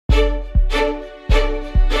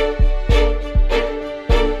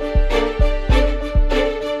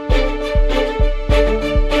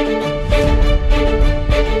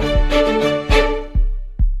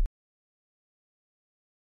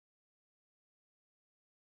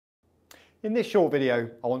In this short video,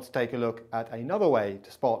 I want to take a look at another way to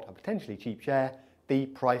spot a potentially cheap share, the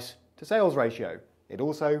price to sales ratio. It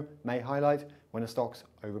also may highlight when a stock's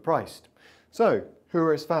overpriced. So, who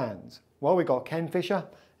are its fans? Well, we've got Ken Fisher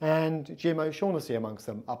and Jim O'Shaughnessy amongst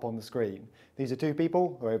them up on the screen. These are two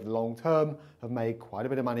people who over the long term have made quite a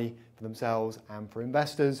bit of money for themselves and for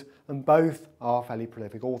investors, and both are fairly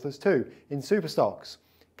prolific authors too in super stocks.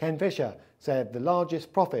 Ken Fisher said the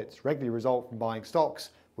largest profits regularly result from buying stocks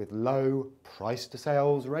with low price to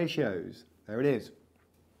sales ratios. There it is.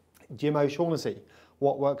 Jim O'Shaughnessy,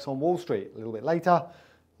 what works on Wall Street? A little bit later,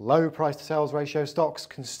 low price to sales ratio stocks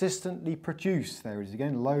consistently produce, there it is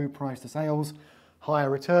again, low price to sales, higher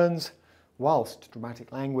returns, whilst,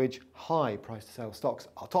 dramatic language, high price to sales stocks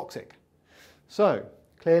are toxic. So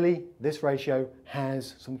clearly this ratio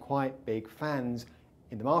has some quite big fans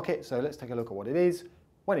in the market, so let's take a look at what it is,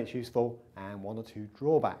 when it's useful, and one or two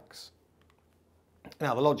drawbacks.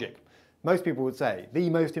 Now the logic. Most people would say the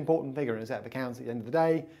most important figure in a set of accounts at the end of the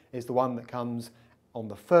day is the one that comes on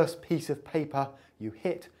the first piece of paper you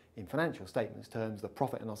hit in financial statements terms, the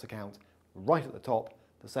profit and loss account, right at the top,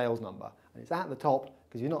 the sales number. And it's at the top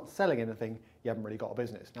because you're not selling anything, you haven't really got a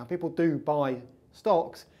business. Now people do buy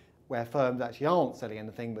stocks where firms actually aren't selling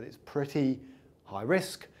anything, but it's pretty high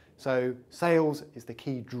risk. So sales is the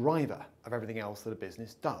key driver of everything else that a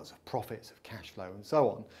business does, of profits, of cash flow and so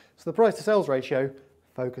on. So the price to sales ratio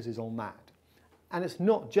focuses on that. And it's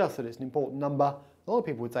not just that it's an important number. A lot of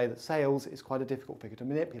people would say that sales is quite a difficult figure to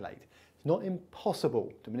manipulate. It's not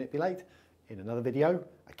impossible to manipulate. In another video,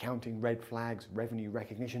 Accounting Red Flags, Revenue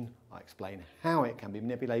Recognition, I explain how it can be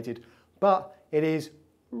manipulated, but it is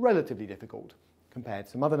relatively difficult compared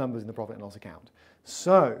to some other numbers in the profit and loss account.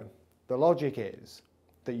 So the logic is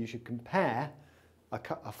that you should compare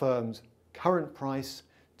a firm's current price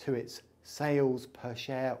to its sales per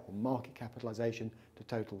share or market capitalization to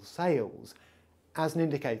total sales as an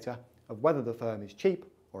indicator of whether the firm is cheap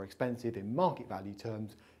or expensive in market value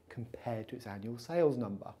terms compared to its annual sales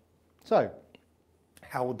number. So,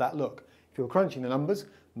 how would that look? If you're crunching the numbers,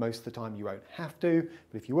 most of the time you won't have to,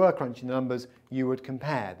 but if you were crunching the numbers, you would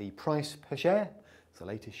compare the price per share, it's the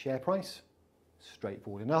latest share price,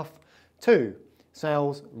 straightforward enough, to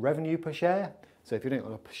sales revenue per share. So if you're doing it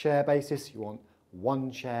on a per share basis, you want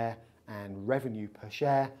one share and revenue per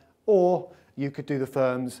share, or you could do the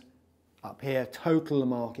firm's up here total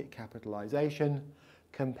market capitalization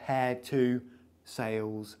compared to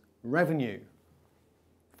sales revenue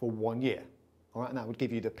for 1 year. All right, and that would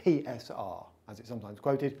give you the PSR, as it's sometimes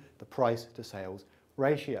quoted, the price to sales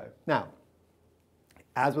ratio. Now,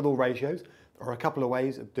 as with all ratios, there are a couple of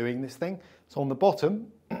ways of doing this thing. So on the bottom,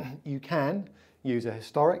 you can use a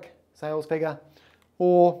historic sales figure,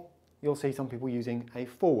 or you'll see some people using a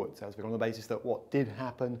forward sales figure on the basis that what did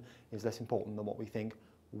happen is less important than what we think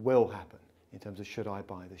will happen in terms of should I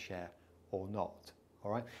buy the share or not.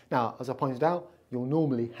 All right. Now, as I pointed out, you'll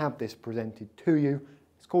normally have this presented to you.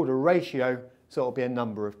 It's called a ratio, so it'll be a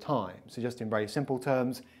number of times. So just in very simple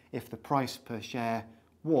terms, if the price per share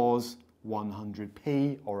was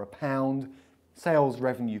 100p or a pound, sales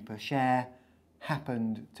revenue per share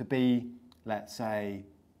happened to be, let's say,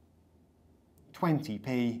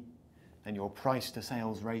 20p, then your price to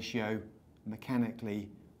sales ratio mechanically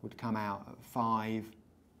would come out at 5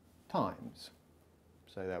 times.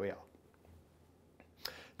 So there we are.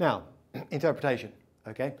 Now, interpretation,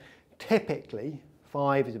 okay? Typically,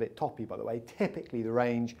 5 is a bit toppy by the way, typically the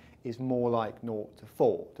range is more like 0 to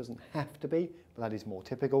 4. It doesn't have to be, but that is more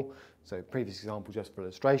typical. So previous example just for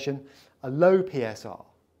illustration, a low PSR.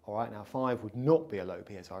 All right, now 5 would not be a low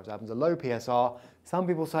PSR. As happens, a low PSR, some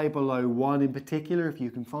people say below 1 in particular, if you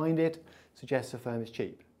can find it, suggests a firm is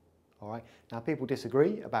cheap. All right, now people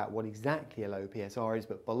disagree about what exactly a low PSR is,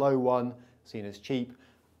 but below 1, seen as cheap.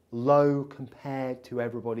 Low compared to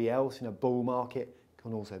everybody else in a bull market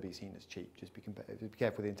can also be seen as cheap. Just be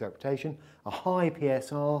careful with the interpretation. A high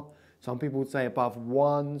PSR, some people would say above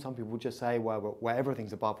 1, some people would just say where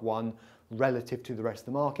everything's above 1 relative to the rest of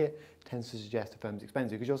the market tends to suggest a firm's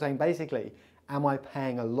expensive, because you're saying basically, am I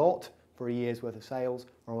paying a lot for a year's worth of sales,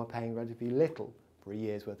 or am I paying relatively little for a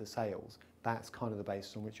year's worth of sales? That's kind of the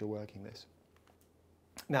basis on which you're working this.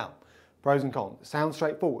 Now, pros and cons. It sounds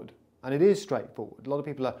straightforward, and it is straightforward. A lot of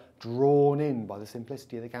people are drawn in by the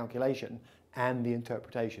simplicity of the calculation and the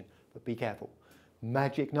interpretation, but be careful.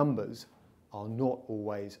 Magic numbers are not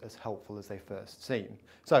always as helpful as they first seem.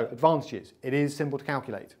 So, advantages. It is simple to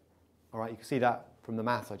calculate. All right, you can see that from the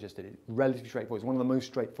maths I just did. It's relatively straightforward. It's one of the most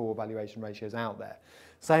straightforward valuation ratios out there.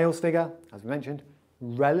 Sales figure, as we mentioned,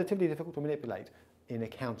 relatively difficult to manipulate in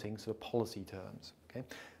accounting sort of policy terms. Okay?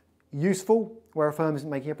 Useful where a firm isn't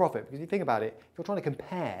making a profit, because if you think about it, if you're trying to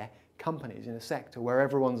compare companies in a sector where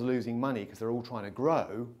everyone's losing money because they're all trying to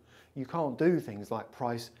grow, you can't do things like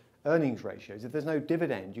price earnings ratios. If there's no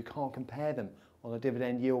dividend, you can't compare them on a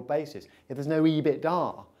dividend yield basis. If there's no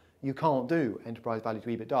EBITDA, you can't do enterprise value to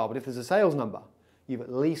EBITDA. But if there's a sales number, you've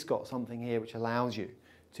at least got something here which allows you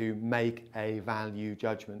to make a value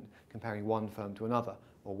judgment comparing one firm to another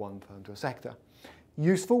or one firm to a sector.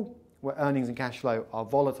 Useful where earnings and cash flow are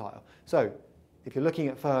volatile. So if you're looking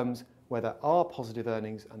at firms where there are positive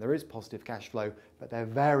earnings and there is positive cash flow, but they're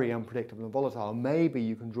very unpredictable and volatile, maybe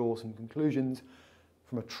you can draw some conclusions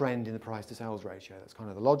from a trend in the price to sales ratio. That's kind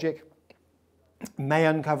of the logic. May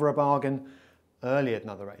uncover a bargain earlier than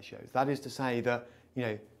other ratios. That is to say that,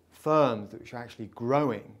 firms which are actually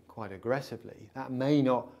growing quite aggressively, that may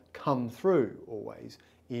not come through always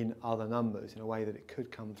in other numbers in a way that it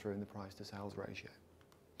could come through in the price to sales ratio.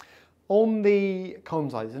 On the con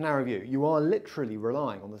side, it's a narrow view. You are literally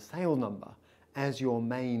relying on the sales number as your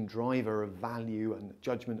main driver of value and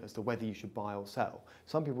judgment as to whether you should buy or sell.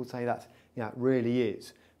 Some people say that it really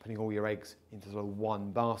is putting all your eggs into sort of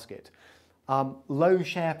one basket. Low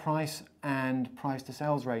share price and price to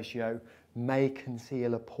sales ratio may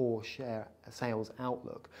conceal a poor sales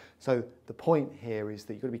outlook. So the point here is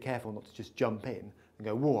that you've got to be careful not to just jump in and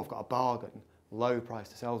go, whoa, I've got a bargain, low price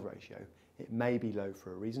to sales ratio. It may be low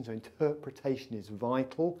for a reason, so interpretation is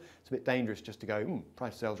vital. It's a bit dangerous just to go,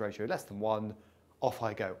 price to sales ratio less than 1, off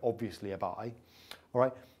I go, obviously a buy. All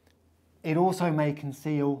right. It also may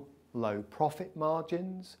conceal low profit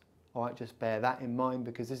margins. All right, just bear that in mind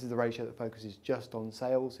because this is the ratio that focuses just on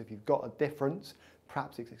sales. If you've got a difference,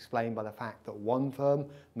 perhaps it's explained by the fact that one firm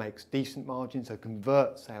makes decent margins, so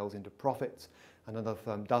converts sales into profits, and another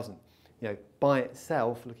firm doesn't. By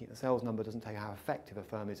itself, looking at the sales number doesn't tell you how effective a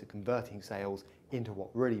firm is at converting sales into what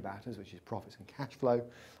really matters, which is profits and cash flow.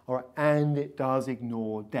 All right, and it does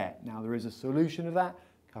ignore debt. Now, there is a solution to that,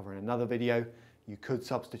 cover in another video. You could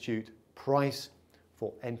substitute price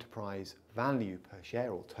for enterprise value per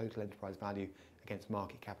share or total enterprise value against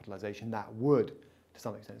market capitalization. That would, to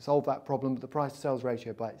some extent, solve that problem, but the price to sales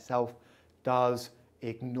ratio by itself does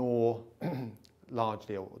ignore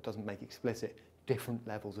largely, or doesn't make explicit, different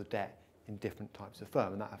levels of debt in different types of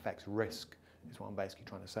firm, and that affects risk, is what I'm basically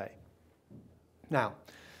trying to say. Now,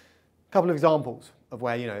 a couple of examples of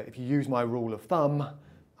where, if you use my rule of thumb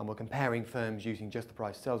and we're comparing firms using just the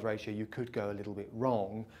price to sales ratio, you could go a little bit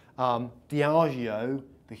wrong. Diageo,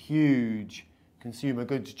 the huge consumer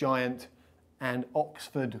goods giant, and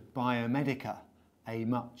Oxford Biomedica, a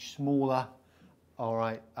much smaller,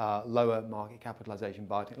 lower market capitalization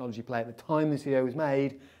biotechnology player at the time this video was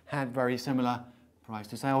made, had very similar price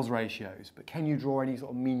to sales ratios. But can you draw any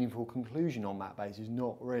sort of meaningful conclusion on that basis?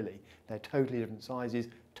 Not really. They're totally different sizes,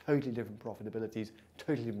 totally different profitabilities,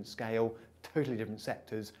 totally different scale, totally different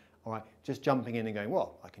sectors. All right, just jumping in and going,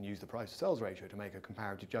 well, I can use the price to sales ratio to make a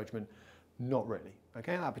comparative judgment. Not really.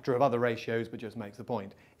 Okay, that'd be true of other ratios, but just makes the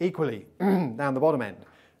point. Equally, down the bottom end.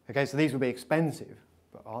 Okay, so these would be expensive,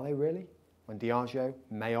 but are they really? When Diageo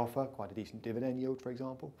may offer quite a decent dividend yield, for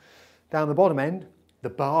example. Down the bottom end, the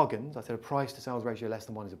bargains. I said a price to sales ratio less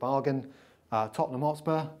than 1 is a bargain. Tottenham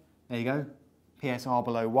Hotspur, there you go, PSR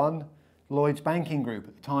below 1. Lloyds Banking Group,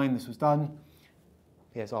 at the time this was done,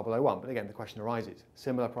 PSR below 1. But again, the question arises,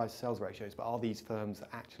 similar price to sales ratios, but are these firms that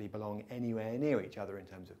actually belong anywhere near each other in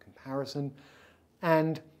terms of comparison?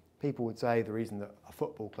 And people would say the reason that a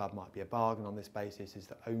football club might be a bargain on this basis is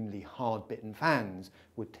that only hard-bitten fans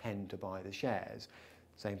would tend to buy the shares.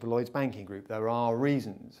 Same for Lloyds Banking Group. There are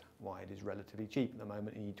reasons why it is relatively cheap at the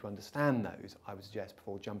moment. You need to understand those, I would suggest,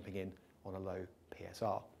 before jumping in on a low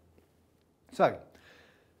PSR. So,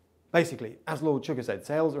 basically, as Lord Sugar said,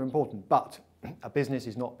 sales are important, but a business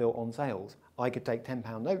is not built on sales. I could take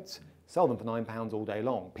 £10 notes, sell them for £9 all day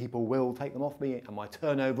long. People will take them off me and my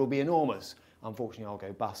turnover will be enormous. Unfortunately, I'll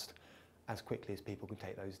go bust as quickly as people can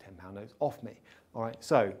take those £10 notes off me. All right,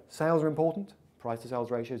 so sales are important. Price to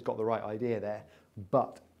sales ratio's got the right idea there,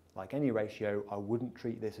 but like any ratio, I wouldn't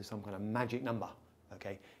treat this as some kind of magic number,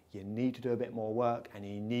 okay? You need to do a bit more work and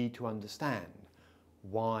you need to understand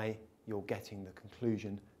why you're getting the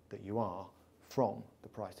conclusion that you are from the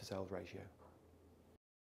price to sales ratio.